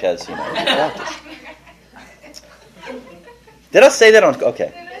 10 because, you're Baptist. Did I say that on...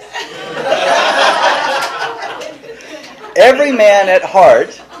 Okay. Every man at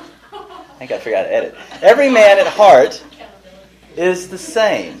heart... I got to figure out how to edit. Every man at heart is the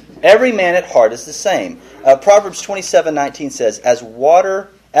same. Every man at heart is the same. Proverbs 27:19 says, As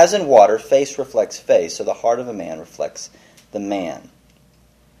in water, face reflects face, so the heart of a man reflects the man.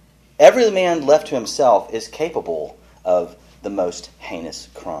 Every man left to himself is capable of the most heinous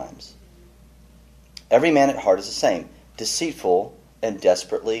crimes. Every man at heart is the same, deceitful and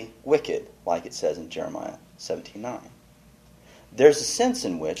desperately wicked, like it says in Jeremiah 17:9. There's a sense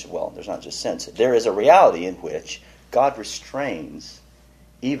in which, well, there's not just sense, there is a reality in which God restrains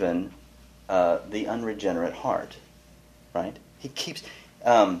even the unregenerate heart, right? He keeps...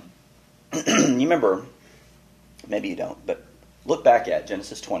 you remember, maybe you don't, but look back at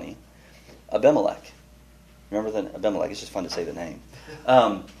Genesis 20, Abimelech. Remember Abimelech? It's just fun to say the name.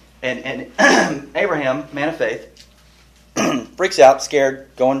 And Abraham, man of faith, freaks out, scared,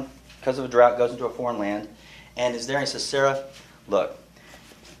 going because of a drought, goes into a foreign land, and is there and he says, Sarah, look,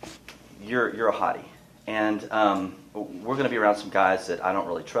 you're a hottie, and we're going to be around some guys that I don't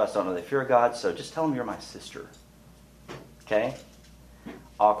really trust. I don't know if they fear God, so just tell them you're my sister. Okay?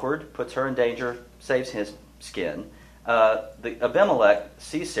 Awkward, puts her in danger, saves his skin. The Abimelech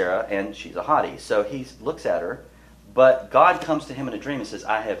sees Sarah, and she's a hottie, so he looks at her, but God comes to him in a dream and says,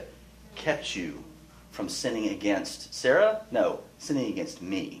 I have kept you from sinning against Sarah? No, sinning against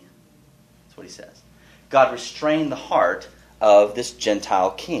me. That's what he says. God restrained the heart of this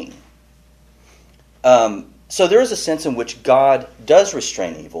Gentile king. So there is a sense in which God does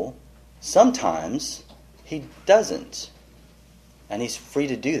restrain evil. Sometimes he doesn't. And he's free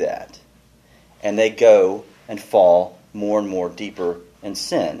to do that. And they go and fall more and more deeper in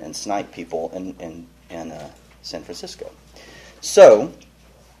sin and snipe people in San Francisco. So,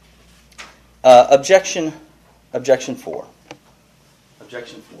 objection 4.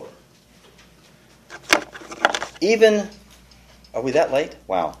 Objection 4. Even, are we that late?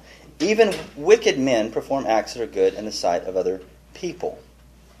 Wow. Even wicked men perform acts that are good in the sight of other people.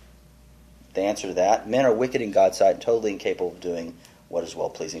 The answer to that, men are wicked in God's sight and totally incapable of doing what is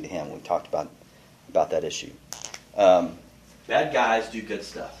well-pleasing to Him. We've talked about that issue. Bad guys do good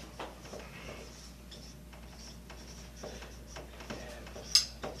stuff.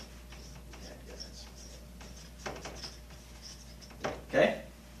 Okay?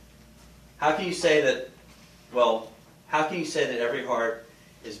 How can you say that every heart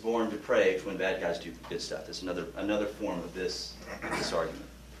is born depraved when bad guys do good stuff? That's another form of this argument.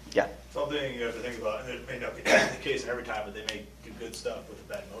 Yeah. Something you have to think about, and it may not be the case every time, but they may do good stuff with a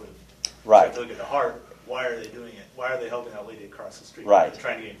bad motive. Right. So you have to look at the heart. Why are they doing it? Why are they helping that lady across the street? Right.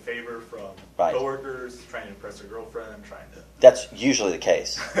 Trying to gain favor from coworkers, trying to impress their girlfriend, trying to... That's usually the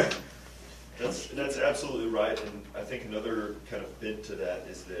case. That's absolutely right, and I think another kind of bent to that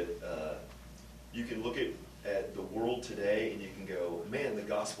is that you can look at the world today and you can go, man, the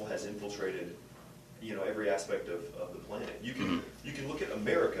gospel has infiltrated every aspect of the planet. You can look at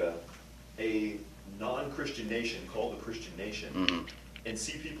America, a non-Christian nation called a Christian nation, and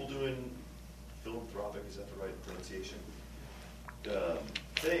see people doing philanthropic, is that the right pronunciation?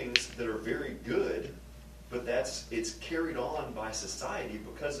 Things that are very good, but it's carried on by society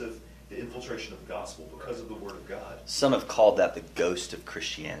because of the infiltration of the gospel, because of the Word of God. Some have called that the ghost of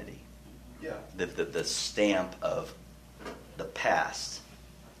Christianity. Yeah. The stamp of the past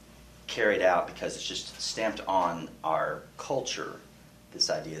carried out because it's just stamped on our culture, this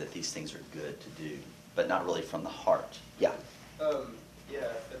idea that these things are good to do, but not really from the heart. Yeah. Yeah,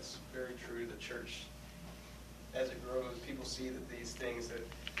 that's very true. The church, as it grows, people see that these things that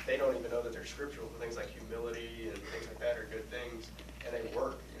they don't even know that they're scriptural. Things like humility and things like that are good things, and they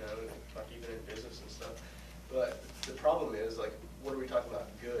work, like even in business and stuff. But the problem is, like, what are we talking about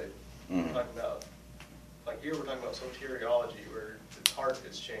good? We're talking about, like here we're talking about soteriology, where the heart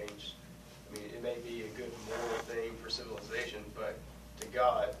is changed. I mean, it may be a good moral thing for civilization, but to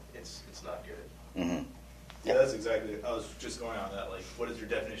God, it's not good. Mm-hmm. Yeah, that's exactly. I was just going on that. Like, what is your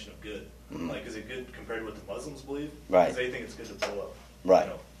definition of good? Mm-hmm. Like, is it good compared to what the Muslims believe? Right. Because they think it's good to blow up,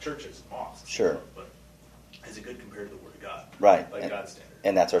 right, churches, mosques. Sure. But is it good compared to the Word of God? Right. Like God's standard.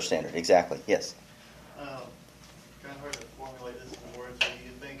 And that's our standard. Exactly. Yes. Kind of hard to formulate this in words, but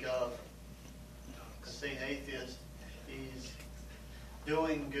you can think of, say, an atheist. He's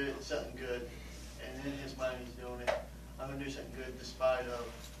doing good, something good, and in his mind he's doing it. I'm going to do something good despite of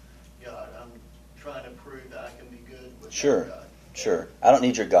God. I'm trying to prove that I can be good with God. Sure. I don't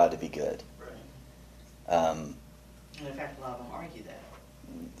need your God to be good. Right. And in fact, a lot of them argue that.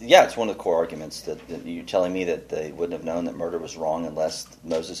 Yeah, it's one of the core arguments that you're telling me that they wouldn't have known that murder was wrong unless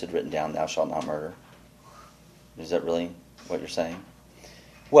Moses had written down, "Thou shalt not murder." Is that really what you're saying?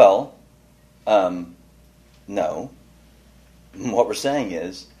 Well, no. What we're saying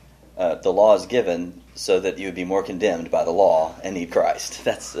is the law is given so that you would be more condemned by the law and need Christ.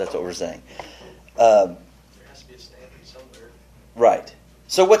 That's what we're saying. There has to be a standard somewhere. Right.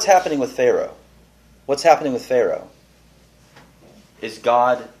 So what's happening with Pharaoh? What's happening with Pharaoh? Is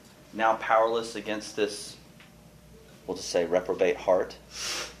God now powerless against this, we'll just say, reprobate heart?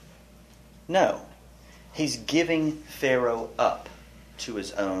 No. He's giving Pharaoh up to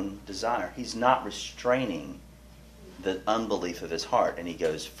his own desire. He's not restraining the unbelief of his heart. And he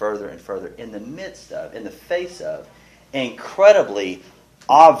goes further and further in the face of incredibly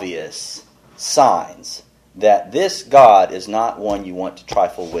obvious signs that this God is not one you want to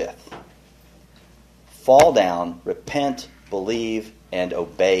trifle with. Fall down, repent, believe, and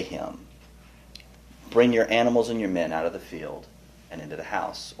obey him. Bring your animals and your men out of the field and into the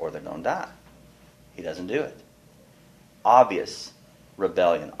house, or they're going to die. He doesn't do it. Obvious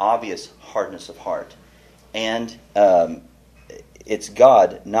rebellion, obvious hardness of heart. And it's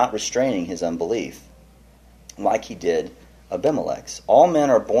God not restraining his unbelief like he did Abimelech's. All men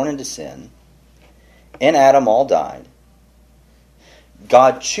are born into sin. In Adam all died.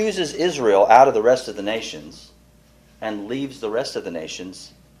 God chooses Israel out of the rest of the nations and leaves the rest of the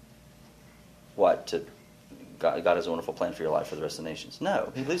nations, what? God has a wonderful plan for your life for the rest of the nations.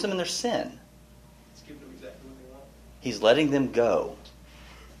 No, he leaves them in their sin. He's giving them exactly what they want. He's letting them go.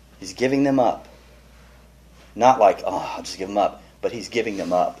 He's giving them up. Not like, I'll just give them up. But he's giving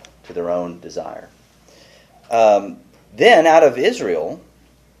them up to their own desire. Then out of Israel,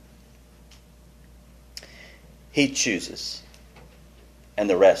 he chooses. And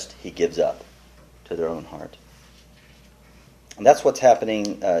the rest he gives up to their own heart. And that's what's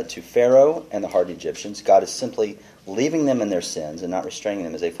happening to Pharaoh and the hardened Egyptians. God is simply leaving them in their sins and not restraining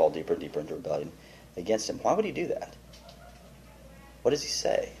them as they fall deeper and deeper into rebellion against him. Why would he do that? What does he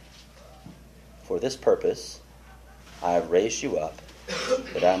say? For this purpose I have raised you up,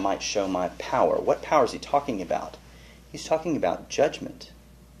 that I might show my power. What power is he talking about? He's talking about judgment.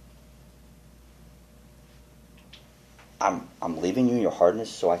 I'm leaving you in your hardness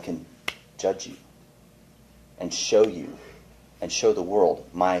so I can judge you and show you and show the world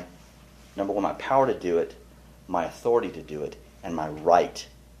my, number one, my power to do it, my authority to do it, and my right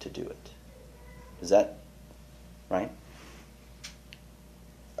to do it. Is that right?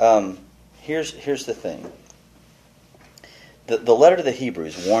 Here's the thing. The letter to the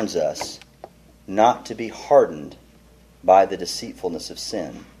Hebrews warns us not to be hardened by the deceitfulness of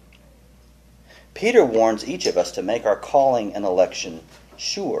sin. Peter warns each of us to make our calling and election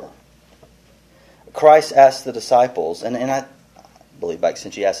sure. Christ asked the disciples, and I believe by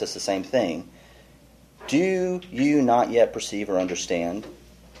extension he asked us the same thing, do you not yet perceive or understand?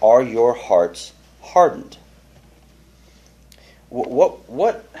 Are your hearts hardened? What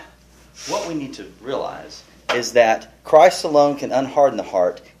we need to realize is that Christ alone can unharden the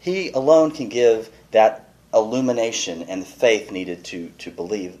heart. He alone can give that illumination and faith needed to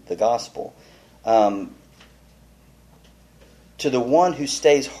believe the gospel. To the one who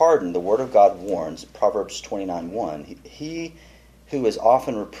stays hardened, the Word of God warns, Proverbs 29:1, he who is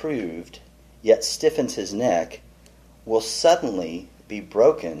often reproved, yet stiffens his neck, will suddenly be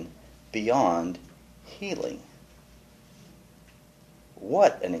broken beyond healing.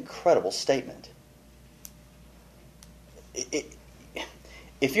 What an incredible statement.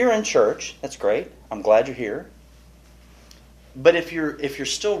 If you're in church, that's great. I'm glad you're here. But if you're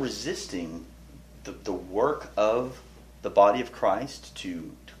still resisting the work of the body of Christ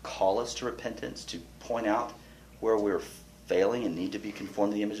to call us to repentance, to point out where we're failing and need to be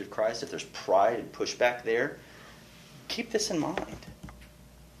conformed to the image of Christ, if there's pride and pushback there, keep this in mind.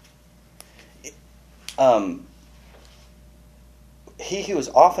 He who is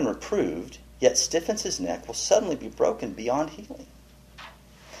often reproved, yet stiffens his neck, will suddenly be broken beyond healing.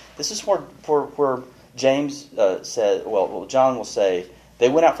 This is where James said, John will say, they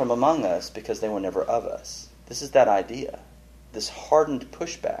went out from among us because they were never of us. This is that idea. This hardened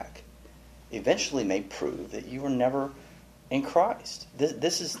pushback eventually may prove that you were never in Christ.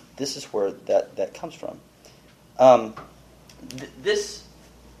 This is where that comes from. This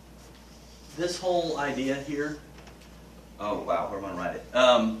whole idea here, oh wow, where am I going to write it?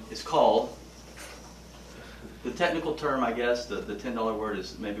 It's called, the technical term, I guess, the $10 word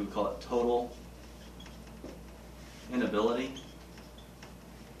is, maybe we call it total inability.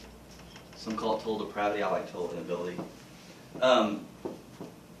 Some call it total depravity. I like total inability.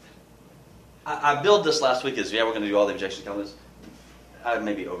 I billed this last week as, we're going to do all the objection comments. I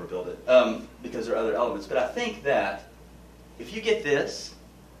maybe overbuild it because there are other elements. But I think that if you get this,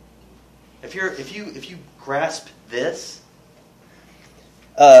 if you grasp this,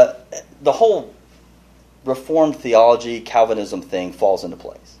 the whole Reformed theology, Calvinism thing falls into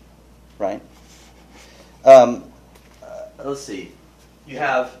place, right? Let's see. You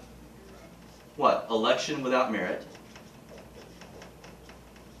have what? Election without merit.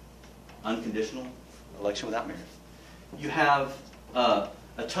 Unconditional election without merit. You have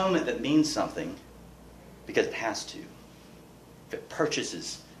atonement that means something because it has to. If it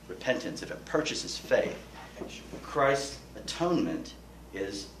purchases repentance, if it purchases faith, Christ's atonement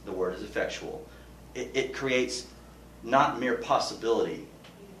is, the word is effectual. It creates not mere possibility,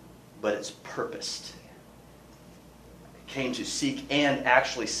 but it's purposed. It came to seek and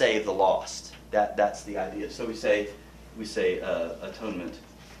actually save the lost. That's the idea. So we say atonement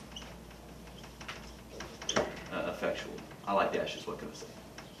effectual. I like dashes. What can I say?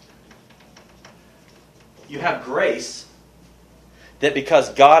 You have grace that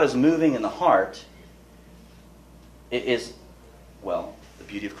because God is moving in the heart, it is, well, the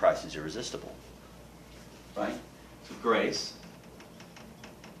beauty of Christ is irresistible. Right? So grace,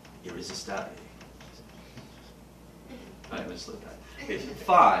 irresistible. All right, let's look at that. Okay, so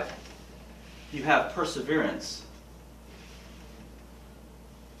 5, you have perseverance.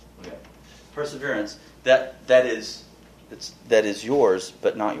 Okay, perseverance that is yours,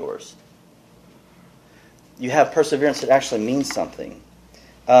 but not yours. You have perseverance that actually means something.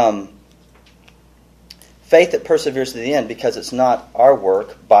 Faith that perseveres to the end because it's not our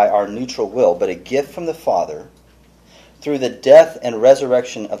work by our neutral will, but a gift from the Father through the death and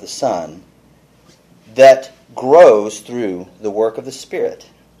resurrection of the Son that grows through the work of the Spirit.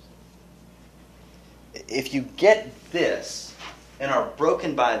 If you get this and are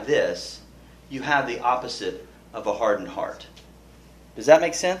broken by this, you have the opposite of a hardened heart. Does that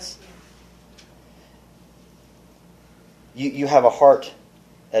make sense? You have a heart,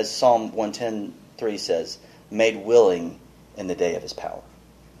 as Psalm 110:3 says, made willing in the day of His power.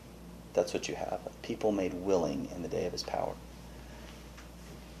 That's what you have. People made willing in the day of His power.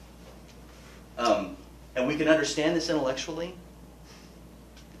 And we can understand this intellectually.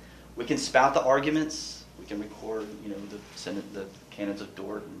 We can spout the arguments. We can record, the canons of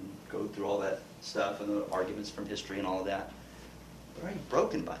Dort and go through all that stuff and the arguments from history and all of that. But are you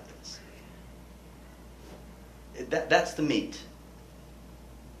broken by this? That's the meat.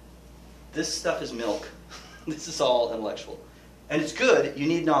 This stuff is milk. This is all intellectual. And it's good. You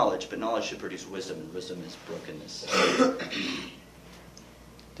need knowledge, but knowledge should produce wisdom, and wisdom is brokenness.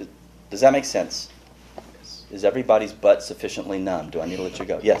 Does that make sense? Yes. Is everybody's butt sufficiently numb? Do I need to let you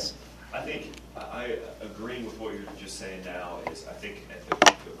go? Yes. I think I agree with what you're just saying now. Is I think at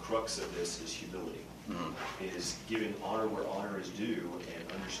the crux of this is humility. Mm-hmm. Is giving honor where honor is due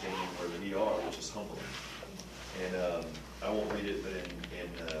and understanding where we are, which is humbling. And I won't read it, but in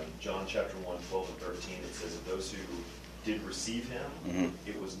John chapter 1, 12 and 13, it says that those who did receive him, Mm-hmm.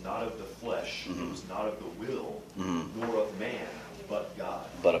 it was not of the flesh, Mhm. it was not of the will, Mhm. nor of man, but God.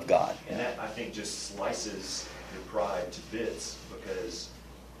 But of God. And that, I think, just slices your pride to bits, because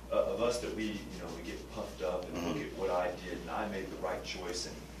of us that we get puffed up and look at what I did and I made the right choice,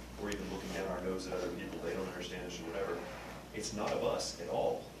 and we're even looking down our nose at other people, they don't understand us or whatever. It's not of us at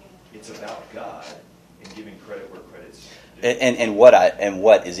all. It's about God and giving credit where credit's due. And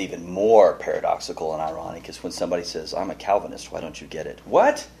what is even more paradoxical and ironic is when somebody says, "I'm a Calvinist, why don't you get it?"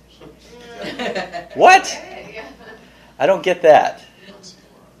 What? What? I don't get that.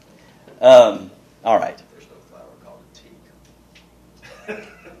 All right. There's no flower called teak.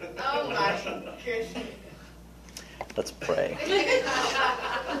 Oh my goodness. Let's pray.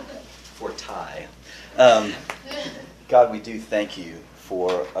 For Ty. God, we do thank you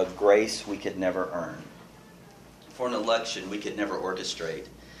for a grace we could never earn, for an election we could never orchestrate,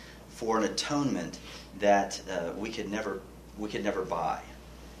 for an atonement that we could never buy.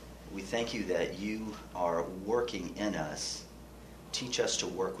 We thank you that you are working in us. Teach us to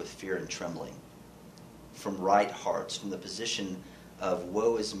work with fear and trembling, from right hearts, from the position of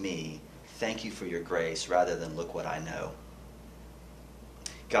woe is me. Thank you for your grace rather than look what I know.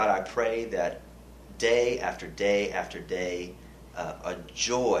 God, I pray that day after day after day, a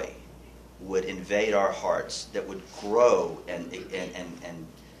joy would invade our hearts that would grow and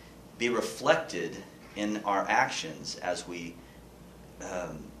be reflected in our actions as we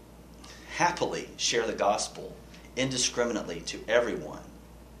happily share the gospel indiscriminately to everyone,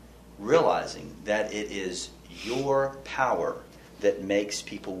 realizing that it is your power that makes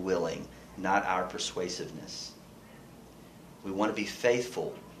people willing, not our persuasiveness. We want to be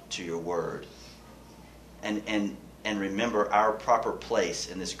faithful to your word and remember our proper place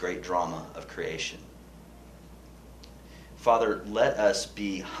in this great drama of creation. Father, let us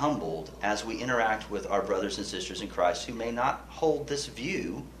be humbled as we interact with our brothers and sisters in Christ who may not hold this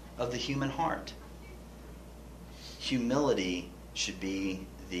view of the human heart. Humility should be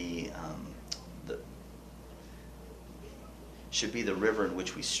the river in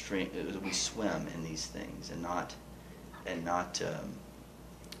which we swim in these things, and not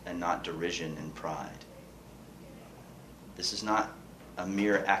derision and pride. This is not a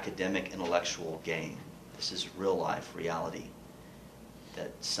mere academic intellectual game. This is real life reality.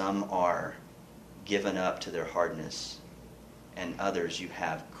 That some are given up to their hardness, and others you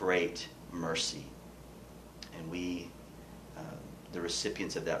have great mercy. And we, the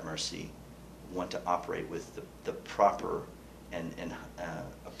recipients of that mercy, want to operate with the proper and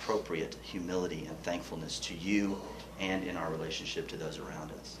appropriate humility and thankfulness to you and in our relationship to those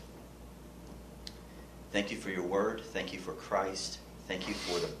around us. Thank you for your word. Thank you for Christ. Thank you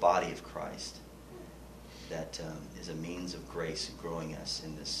for the body of Christ that is a means of grace growing us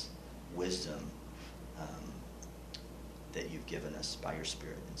in this wisdom that you've given us by your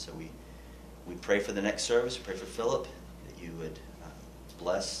Spirit. And so we pray for the next service. We pray for Philip, that you would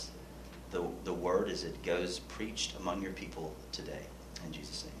bless the word as it goes preached among your people today. In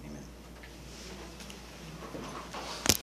Jesus' name, amen.